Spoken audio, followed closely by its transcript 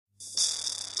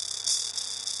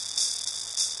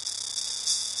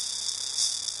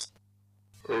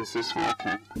This is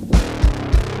working.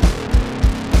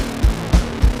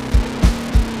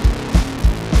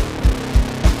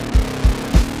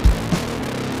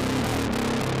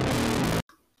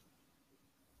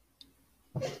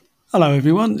 Hello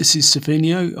everyone, this is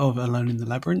SoFINHO of Alone in the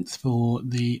Labyrinth for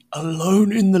the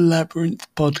Alone in the Labyrinth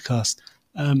podcast.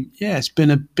 It's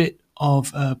been a bit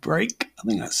of a break. I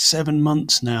think that's 7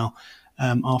 months now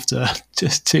after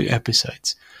just 2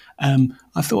 episodes.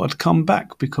 I thought I'd come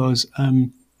back because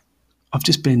I've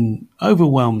just been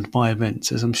overwhelmed by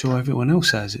events, as I'm sure everyone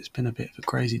else has. It's been a bit of a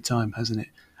crazy time, hasn't it?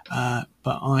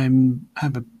 But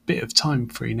have a bit of time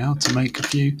free now to make a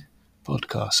few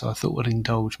podcasts, so I thought I'd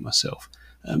indulge myself.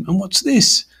 And what's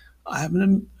this? I have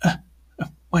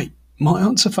wait, my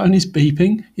answer phone is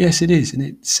beeping. Yes, it is. And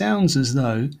it sounds as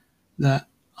though that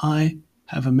I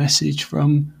have a message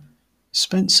from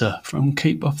Spencer from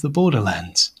Keep Off the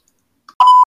Borderlands.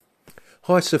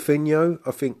 Hi, SoFINHO.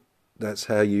 I think that's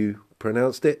how you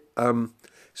pronounced it.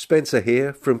 Spencer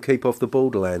here from Keep Off the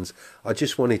Borderlands. I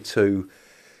just wanted to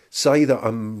say that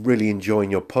I'm really enjoying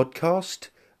your podcast.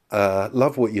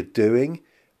 Love what you're doing.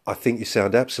 I think you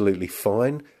sound absolutely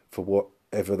fine for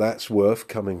whatever that's worth,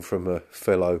 coming from a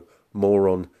fellow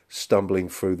moron stumbling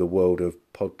through the world of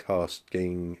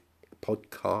podcasting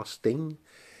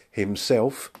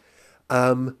himself.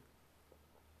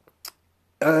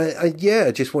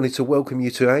 I just wanted to welcome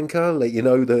you to Anchor, let you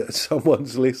know that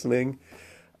someone's listening,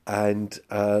 and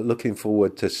looking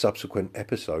forward to subsequent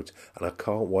episodes. And I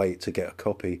can't wait to get a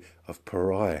copy of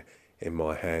Pariah in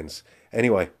my hands.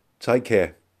 Anyway, take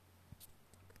care.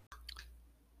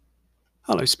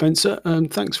 Hello, Spencer.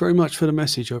 Thanks very much for the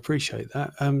message. I appreciate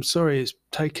that. Sorry it's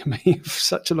taken me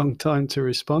such a long time to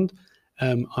respond.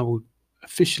 I will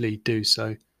officially do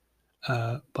so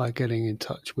by getting in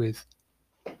touch with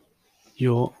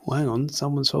hang on,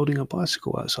 someone's holding a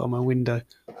bicycle outside my window.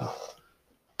 Oh,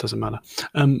 doesn't matter.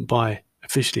 By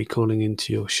officially calling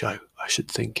into your show, I should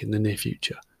think, in the near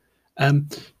future.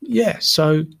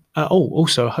 Also,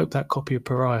 I hope that copy of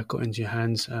Pariah got into your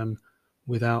hands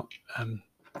without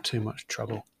too much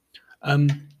trouble.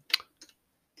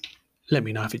 Let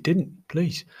me know if it didn't,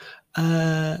 please.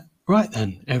 Right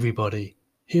then, everybody,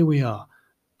 here we are.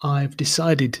 I've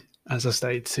decided, as I've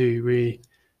stated, to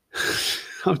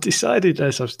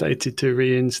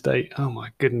reinstate. Oh my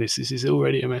goodness, this is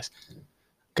already a mess.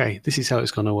 Okay, this is how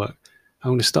it's going to work. I'm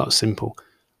going to start simple.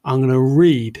 I'm going to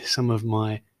read some of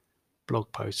my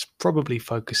blog posts, probably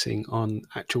focusing on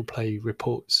actual play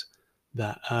reports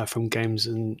that from games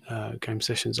and game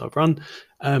sessions I've run,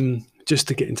 just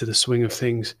to get into the swing of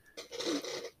things,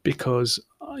 because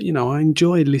I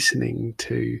enjoy listening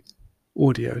to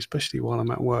audio, especially while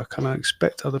I'm at work, and I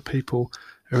expect other people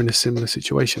are in a similar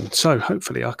situation. So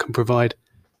hopefully I can provide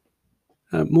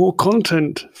more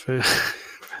content for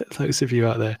those of you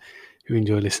out there who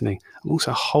enjoy listening. I'm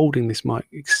also holding this mic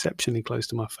exceptionally close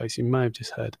to my face. You may have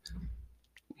just heard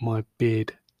my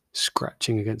beard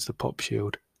scratching against the pop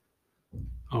shield.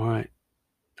 All right,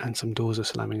 and some doors are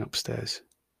slamming upstairs.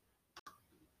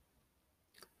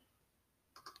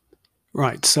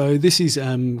 Right, so this is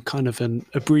kind of an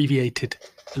abbreviated,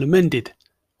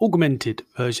 augmented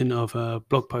version of a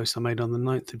blog post I made on the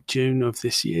 9th of June of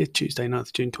this year, Tuesday, 9th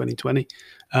of June 2020,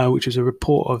 which was a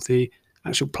report of the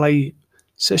actual play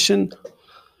session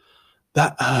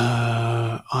that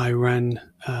I ran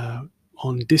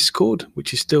on Discord,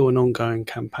 which is still an ongoing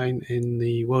campaign in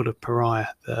the world of Pariah,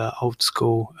 the old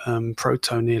school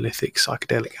proto-Neolithic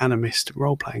psychedelic animist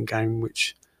role-playing game,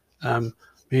 which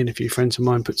me and a few friends of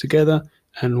mine put together,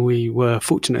 and we were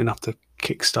fortunate enough to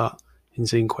kickstart in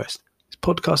ZineQuest. This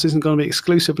podcast isn't going to be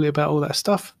exclusively about all that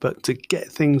stuff, but to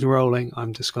get things rolling,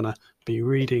 I'm just going to be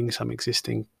reading some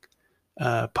existing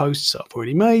posts I've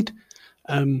already made,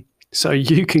 so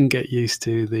you can get used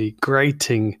to the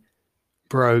grating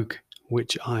brogue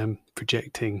which I am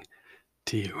projecting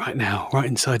to you right now, right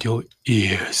inside your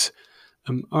ears.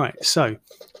 All right, so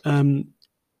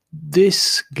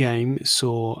this game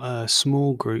saw a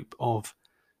small group of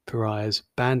pariahs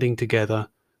banding together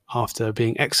after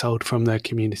being exiled from their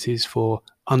communities for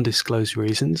undisclosed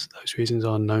reasons. Those reasons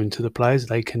are known to the players.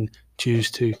 They can choose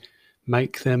to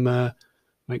make their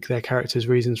characters'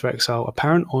 reasons for exile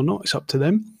apparent or not. It's up to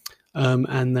them.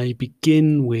 And they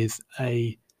begin with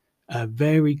a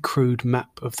very crude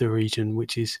map of the region,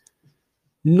 which is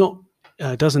not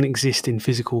doesn't exist in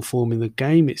physical form in the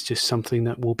game. It's just something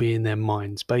that will be in their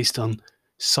minds based on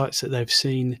sites that they've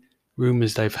seen,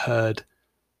 rumours they've heard,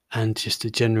 and just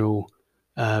a general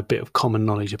bit of common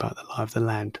knowledge about the lie of the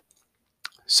land.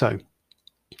 So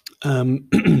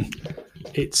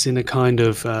it's in a kind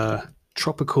of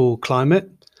tropical climate.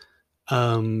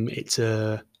 It's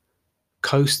a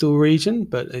coastal region,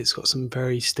 but it's got some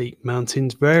very steep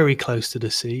mountains very close to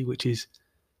the sea, which is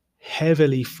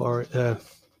heavily the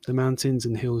mountains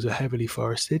and hills are heavily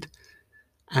forested,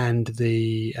 and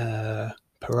the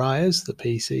pariahs, the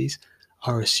PCs,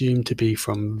 are assumed to be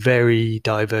from very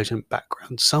divergent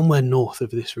backgrounds, somewhere north of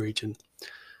this region.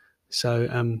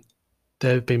 So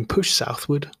they've been pushed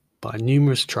southward by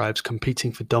numerous tribes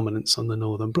competing for dominance on the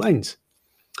northern plains.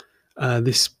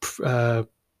 This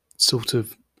sort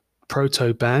of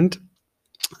proto-band,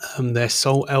 their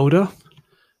sole elder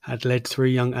had led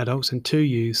 3 young adults and 2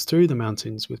 youths through the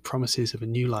mountains with promises of a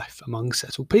new life among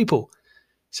settled people.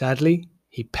 Sadly,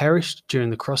 he perished during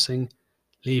the crossing,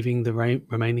 leaving the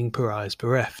remaining pariahs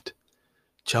bereft.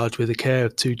 Charged with the care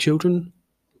of 2 children,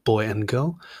 boy and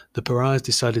girl, the pariahs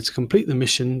decided to complete the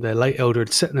mission their late elder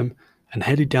had set them and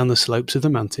headed down the slopes of the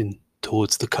mountain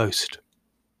towards the coast.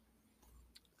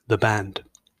 The band.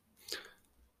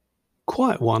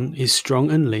 Quiet One is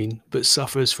strong and lean, but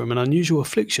suffers from an unusual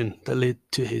affliction that led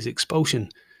to his expulsion.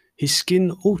 His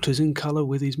skin alters in colour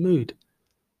with his mood.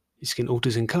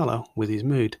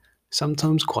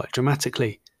 Sometimes quite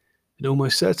dramatically. It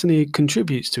almost certainly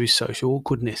contributes to his social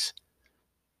awkwardness.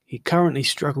 He currently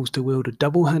struggles to wield a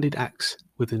double-handed axe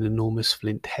with an enormous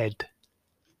flint head.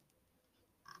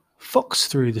 Fox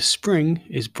Through the Spring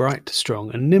is bright,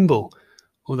 strong and nimble,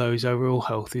 although his overall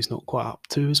health is not quite up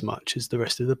to as much as the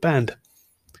rest of the band.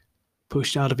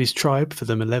 Pushed out of his tribe for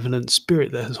the malevolent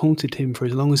spirit that has haunted him for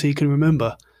as long as he can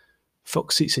remember,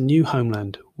 Fox seeks a new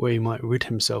homeland where he might rid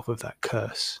himself of that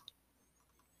curse.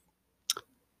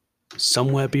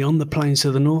 Somewhere beyond the plains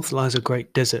to the north lies a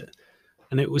great desert,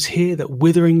 and it was here that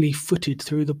Witheringly Footed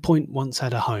Through the Point once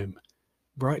had a home.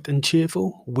 Bright and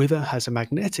cheerful, Wither has a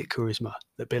magnetic charisma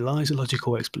that belies a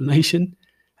logical explanation,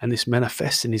 and this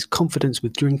manifests in his confidence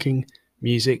with drinking,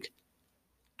 music,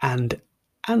 and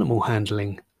animal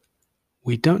handling.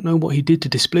 We don't know what he did to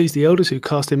displease the elders who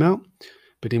cast him out,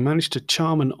 but he managed to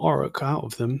charm an auroch out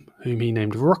of them, whom he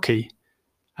named Rocky,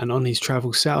 and on his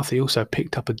travels south he also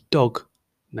picked up a dog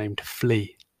named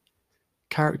Flea.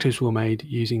 Characters were made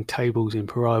using tables in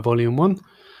Pariah Volume 1,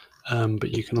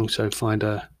 but you can also find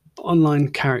an online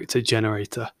character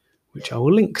generator, which I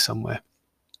will link somewhere.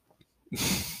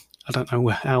 I don't know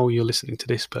how you're listening to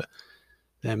this, but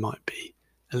there might be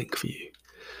a link for you.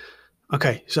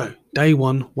 Okay, so day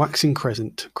 1, waxing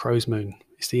crescent, crow's moon.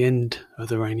 It's the end of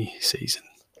the rainy season.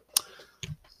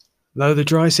 Though the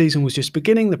dry season was just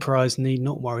beginning, the pariahs need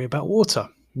not worry about water.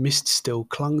 Mist still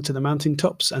clung to the mountain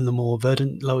tops, and the more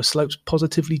verdant lower slopes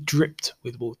positively dripped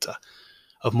with water.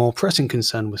 Of more pressing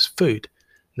concern was food,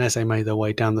 and as they made their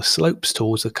way down the slopes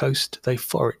towards the coast, they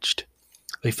foraged.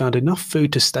 They found enough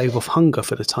food to stave off hunger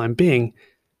for the time being,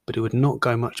 but it would not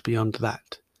go much beyond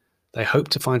that. They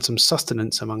hoped to find some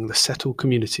sustenance among the settled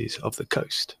communities of the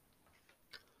coast.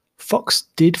 Fox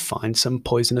did find some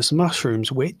poisonous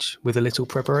mushrooms which, with a little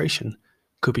preparation,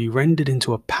 could be rendered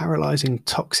into a paralysing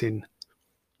toxin.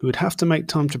 We would have to make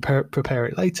time to prepare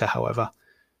it later, however,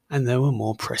 and there were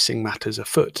more pressing matters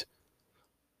afoot.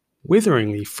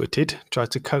 Witheringly Footed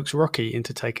tried to coax Rocky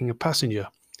into taking a passenger,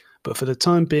 but for the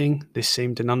time being this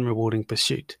seemed an unrewarding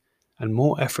pursuit, and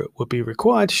more effort would be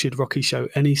required should Rocky show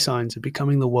any signs of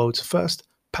becoming the world's first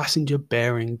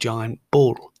passenger-bearing giant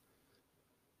bull.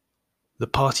 The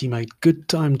party made good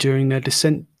time during their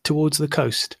descent towards the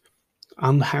coast,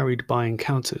 unharried by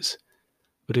encounters,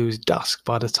 but it was dusk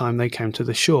by the time they came to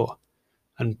the shore,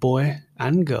 and boy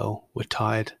and girl were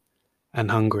tired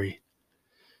and hungry.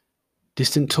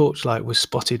 Distant torchlight was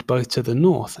spotted both to the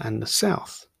north and the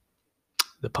south.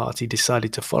 The party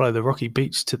decided to follow the rocky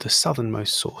beach to the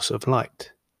southernmost source of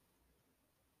light.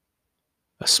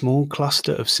 A small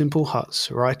cluster of simple huts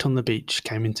right on the beach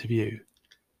came into view.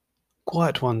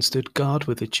 Quiet One stood guard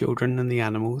with the children and the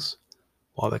animals,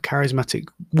 while the charismatic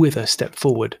Wither stepped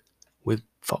forward, with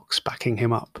Fox backing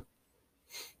him up.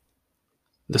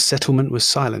 The settlement was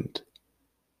silent.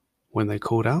 When they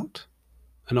called out,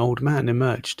 an old man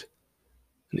emerged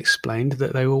and explained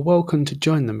that they were welcome to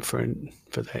join them for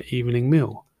their evening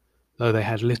meal, though they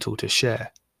had little to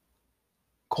share.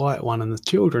 Quiet One and the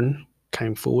children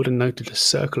came forward and noted a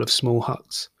circle of small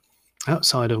huts,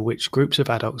 outside of which groups of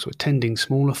adults were tending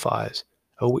smaller fires,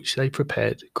 at which they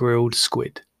prepared grilled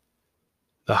squid.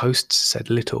 The hosts said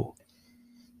little,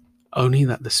 only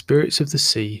that the spirits of the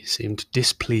sea seemed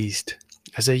displeased,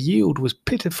 as their yield was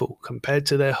pitiful compared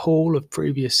to their haul of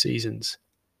previous seasons.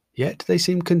 Yet they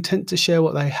seemed content to share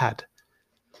what they had.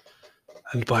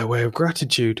 And by way of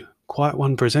gratitude, Quiet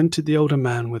One presented the older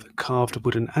man with a carved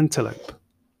wooden antelope.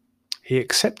 He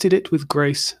accepted it with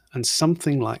grace and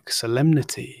something like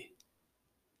solemnity.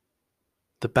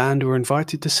 The band were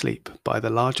invited to sleep by the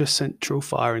largest central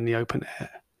fire in the open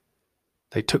air.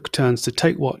 They took turns to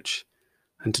take watch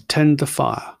and to tend the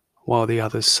fire while the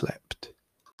others slept.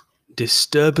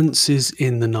 Disturbances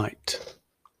in the night.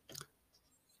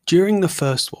 During the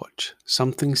first watch,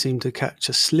 something seemed to catch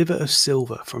a sliver of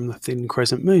silver from the thin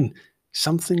crescent moon,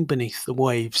 something beneath the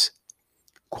waves.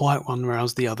 Quiet One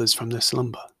roused the others from their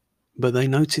slumber, but they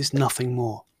noticed nothing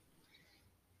more.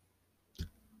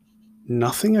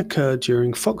 Nothing occurred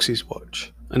during Fox's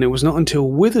watch, and it was not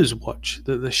until Wither's watch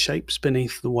that the shapes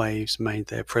beneath the waves made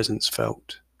their presence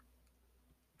felt.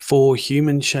 4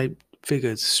 human-shaped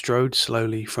figures strode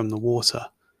slowly from the water,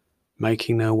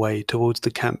 making their way towards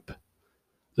the camp.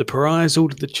 The pariahs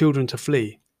ordered the children to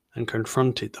flee and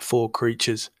confronted the 4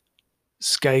 creatures.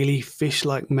 Scaly,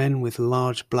 fish-like men with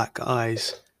large black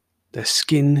eyes, their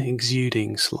skin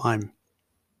exuding slime.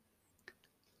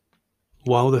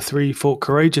 While the 3 fought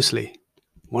courageously,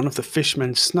 one of the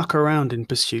fishmen snuck around in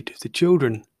pursuit of the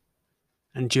children,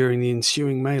 and during the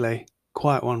ensuing melee,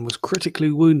 Quiet One was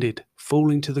critically wounded,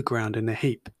 falling to the ground in a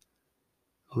heap,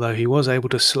 although he was able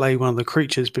to slay one of the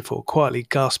creatures before quietly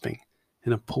gasping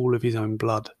in a pool of his own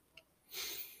blood.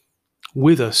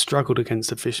 Wither struggled against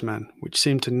the fishman, which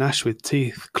seemed to gnash with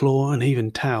teeth, claw, and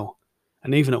even tail,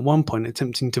 and even at one point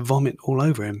attempting to vomit all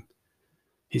over him.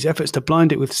 His efforts to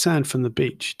blind it with sand from the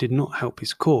beach did not help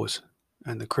his cause,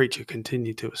 and the creature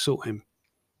continued to assault him.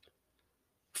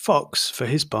 Fox, for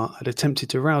his part, had attempted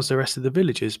to rouse the rest of the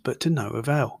villagers, but to no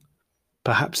avail.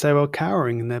 Perhaps they were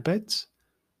cowering in their beds?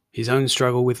 His own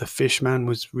struggle with the fishman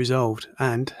was resolved,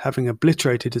 and, having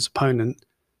obliterated his opponent,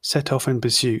 set off in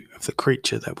pursuit of the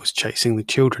creature that was chasing the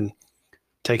children,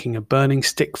 taking a burning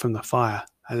stick from the fire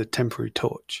as a temporary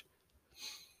torch.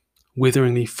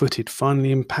 Witheringly Footed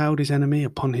finally impaled his enemy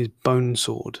upon his bone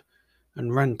sword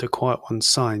and ran to Quiet One's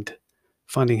side,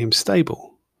 finding him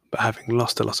stable, but having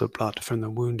lost a lot of blood from the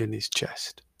wound in his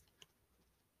chest.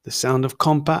 The sound of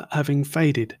combat having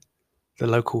faded, the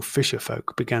local fisher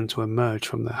folk began to emerge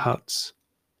from their huts.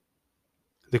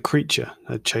 The creature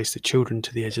had chased the children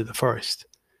to the edge of the forest,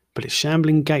 but its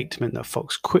shambling gait meant that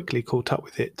Fox quickly caught up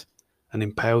with it and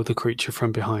impaled the creature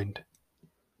from behind.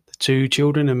 The 2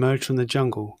 children emerged from the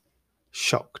jungle,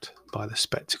 shocked by the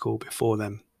spectacle before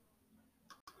them.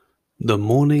 The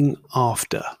morning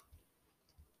after.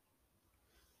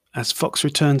 As Fox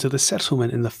returned to the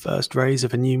settlement in the first rays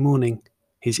of a new morning,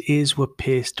 his ears were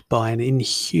pierced by an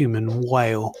inhuman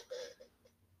wail.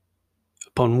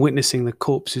 Upon witnessing the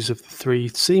corpses of the 3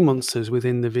 sea monsters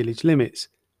within the village limits,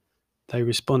 they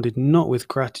responded not with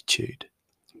gratitude,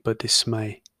 but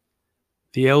dismay.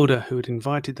 The elder who had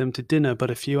invited them to dinner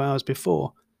but a few hours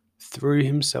before threw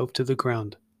himself to the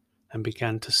ground and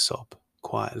began to sob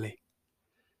quietly.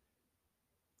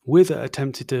 Wither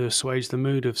attempted to assuage the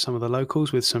mood of some of the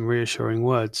locals with some reassuring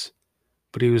words,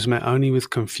 but he was met only with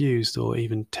confused or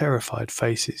even terrified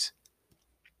faces,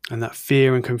 and that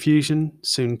fear and confusion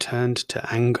soon turned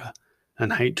to anger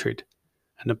and hatred,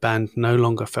 and the band no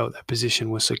longer felt their position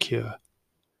was secure.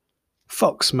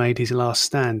 Fox made his last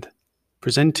stand.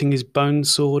 Presenting his bone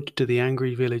sword to the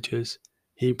angry villagers,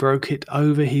 he broke it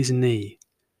over his knee,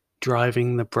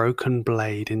 driving the broken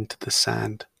blade into the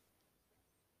sand.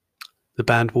 The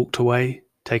band walked away,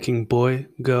 taking boy,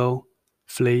 girl,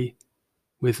 flea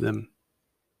with them.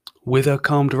 Wither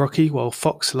calmed Rocky while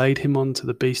Fox laid him onto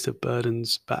the beast of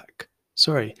burden's back.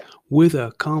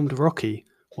 Wither calmed Rocky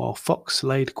while Fox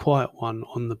laid Quiet One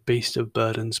on the beast of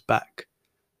burden's back.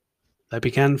 They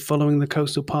began following the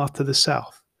coastal path to the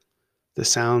south, the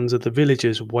sounds of the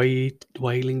villagers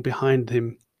wailing behind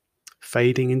him,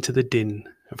 fading into the din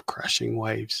of crashing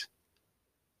waves.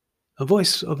 A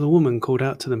voice of the woman called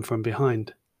out to them from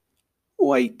behind,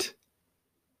 "Wait!"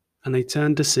 And they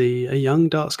turned to see a young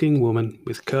dark-skinned woman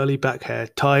with curly back hair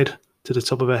tied to the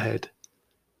top of her head.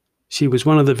 She was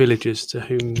one of the villagers to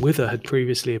whom Wither had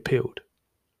previously appealed.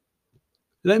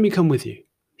 "Let me come with you,"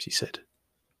 she said.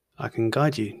 "I can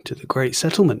guide you to the great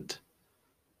settlement."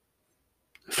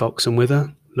 Fox and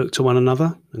Wither looked to one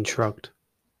another and shrugged.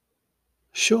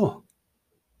 "Sure.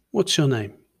 What's your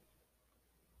name?"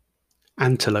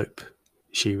 "Antelope,"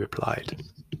 she replied.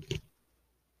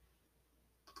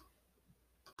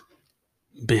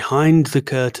 Behind the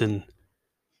curtain.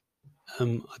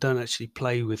 I don't actually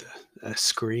play with a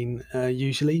screen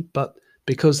usually, but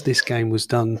because this game was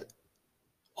done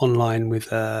online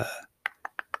with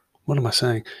what am I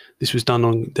saying? This was done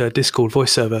on the Discord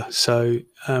voice server, so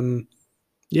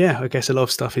I guess a lot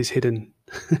of stuff is hidden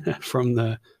from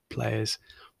the players.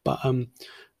 But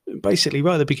basically,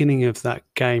 right at the beginning of that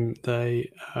game,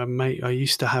 I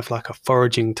used to have like a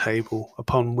foraging table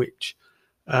upon which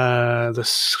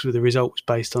The results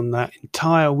based on that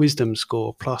entire wisdom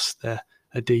score plus a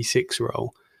D6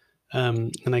 roll,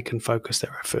 and they can focus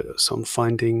their efforts on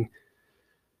finding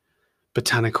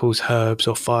botanicals, herbs,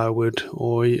 or firewood,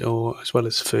 or as well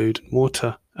as food and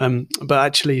water. But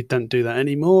actually, don't do that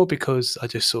anymore, because I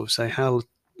just sort of say how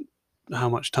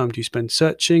much time do you spend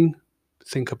searching?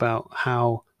 Think about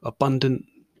how abundant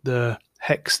the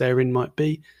hex they're in might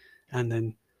be, and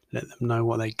then let them know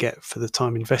what they get for the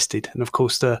time invested. And of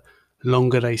course, the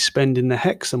longer they spend in the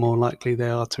hex, the more likely they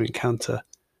are to encounter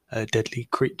a deadly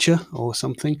creature or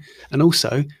something. And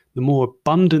also, the more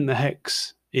abundant the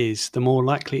hex is, the more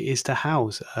likely it is to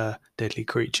house a deadly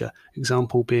creature.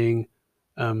 Example being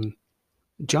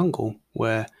jungle,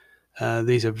 where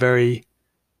these are very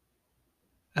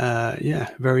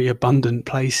very abundant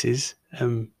places,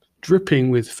 dripping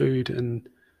with food and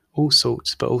all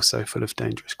sorts, but also full of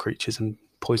dangerous creatures and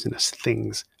poisonous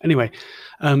things. Anyway,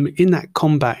 in that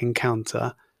combat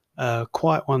encounter,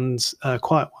 Quiet One,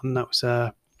 that was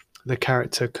the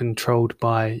character controlled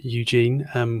by Eugene,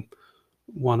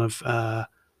 one of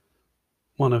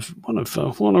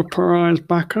Pariah's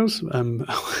backers.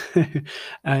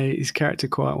 His character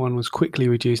Quiet One was quickly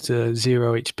reduced to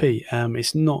 0 HP.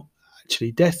 It's not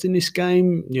actually death in this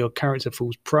game. Your character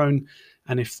falls prone,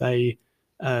 and if they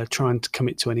try and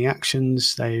commit to any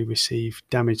actions, they receive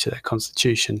damage to their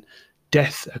constitution.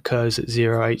 Death occurs at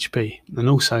 0 HP, and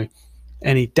also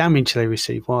any damage they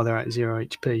receive while they're at 0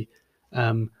 HP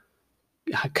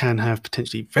can have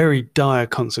potentially very dire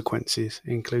consequences,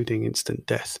 including instant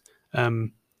death,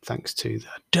 thanks to the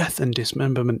death and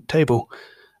dismemberment table.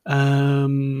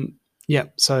 So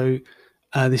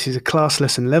this is a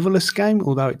classless and levelless game,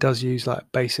 although it does use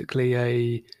basically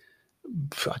I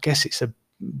guess it's a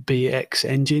BX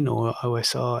engine or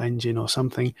OSR engine or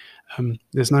something.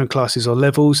 There's no classes or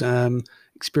levels.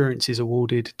 Experience is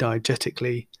awarded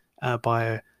diegetically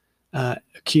by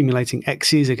accumulating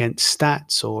X's against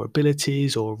stats or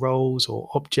abilities or roles or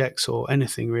objects or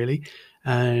anything really.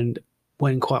 And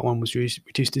when Quiet One was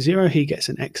reduced to 0, he gets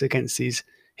an X against his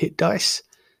hit dice.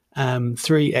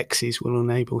 3 X's will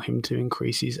enable him to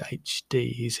increase his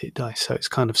HD, his hit dice. So it's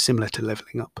kind of similar to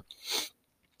leveling up.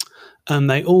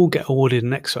 They all get awarded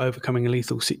an X for overcoming a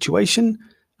lethal situation,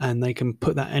 and they can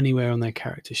put that anywhere on their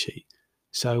character sheet.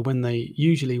 So when they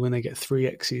get 3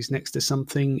 X's next to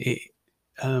something, it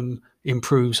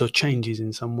improves or changes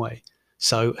in some way.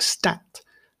 So a stat,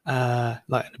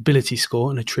 like an ability score,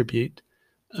 an attribute,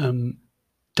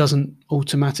 doesn't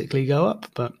automatically go up,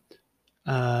 but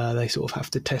they sort of have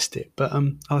to test it. But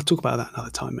I'll talk about that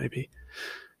another time maybe.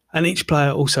 And each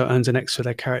player also earns an X for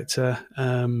their character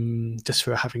just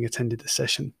for having attended the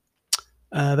session.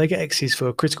 They get X's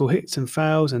for critical hits and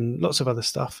fails and lots of other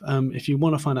stuff. If you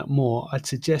want to find out more, I'd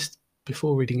suggest,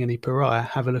 before reading any Pariah,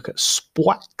 have a look at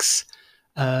Spwack's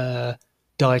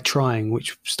Die Trying,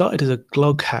 which started as a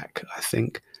glog hack, I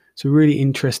think. It's a really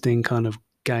interesting kind of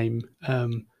game,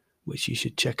 which you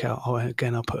should check out.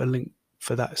 Again, I'll put a link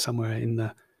for that somewhere in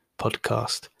the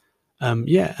podcast. And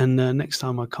next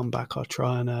time I come back, I'll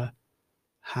try and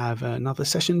have another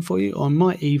session for you. Or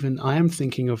I am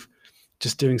thinking of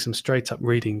just doing some straight up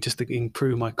reading just to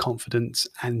improve my confidence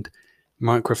and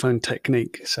microphone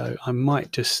technique. So I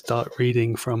might just start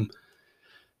reading from,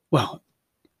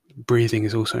 breathing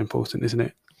is also important, isn't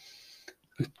it?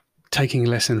 Taking a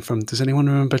lesson from, does anyone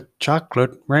remember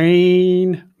Chocolate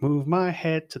Rain? Move my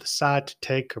head to the side to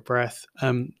take a breath.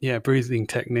 Breathing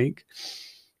technique.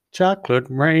 Chocolate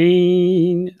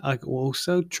Rain. I will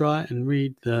also try and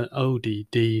read the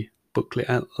ODD booklet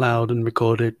out loud and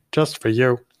record it just for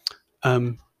you.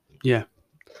 I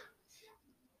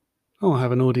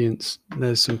have an audience.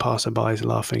 There's some passerbys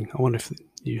laughing. I wonder if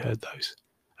you heard those.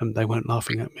 They weren't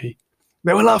laughing at me.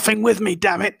 They were laughing with me,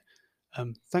 damn it.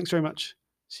 Thanks very much.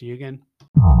 See you again.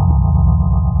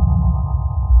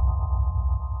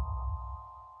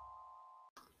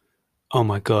 Oh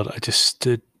my God, I just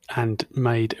stood and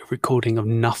made a recording of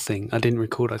nothing. I didn't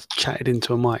record, I chatted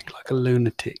into a mic like a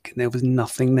lunatic, and there was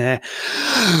nothing there.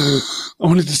 I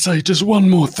wanted to say just one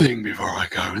more thing before I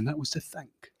go, and that was to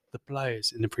thank the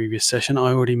players in the previous session.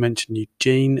 I already mentioned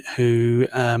Eugene, who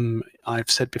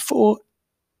I've said before,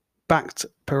 backed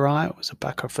Pariah, was a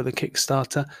backer for the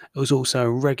Kickstarter. It was also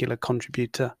a regular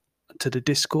contributor to the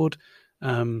Discord,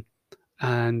 and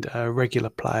a regular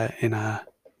player in a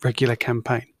regular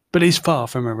campaign. But he's far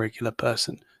from a regular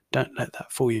person. Don't let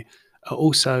that fool you.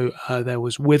 Also, there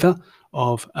was Wither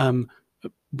of... No.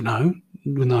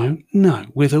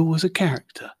 Wither was a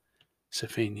character.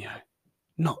 SoFINHO,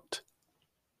 not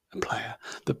a player.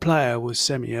 The player was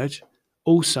Semiurge,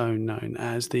 also known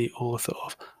as the author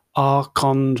of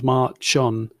Archon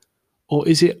Marchon, or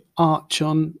is it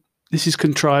Archon? This is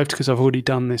contrived because I've already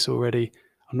done this already.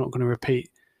 I'm not going to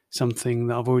repeat something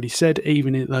that I've already said,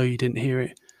 even though you didn't hear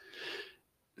it.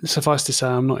 Suffice to say,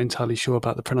 I'm not entirely sure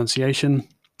about the pronunciation.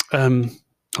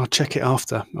 I'll check it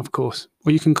after, of course.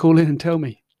 Or you can call in and tell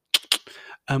me.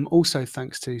 Also,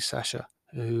 thanks to Sasha,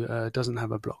 who doesn't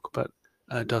have a blog, but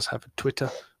does have a Twitter,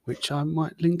 which I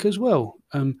might link as well.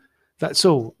 That's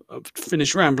all. I've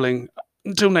finished rambling.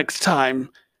 Until next time,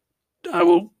 I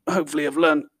will hopefully have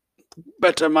learned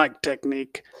better mic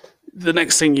technique. The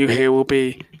next thing you hear will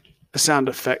be a sound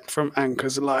effect from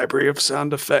Anchor's library of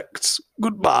sound effects.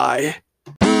 Goodbye.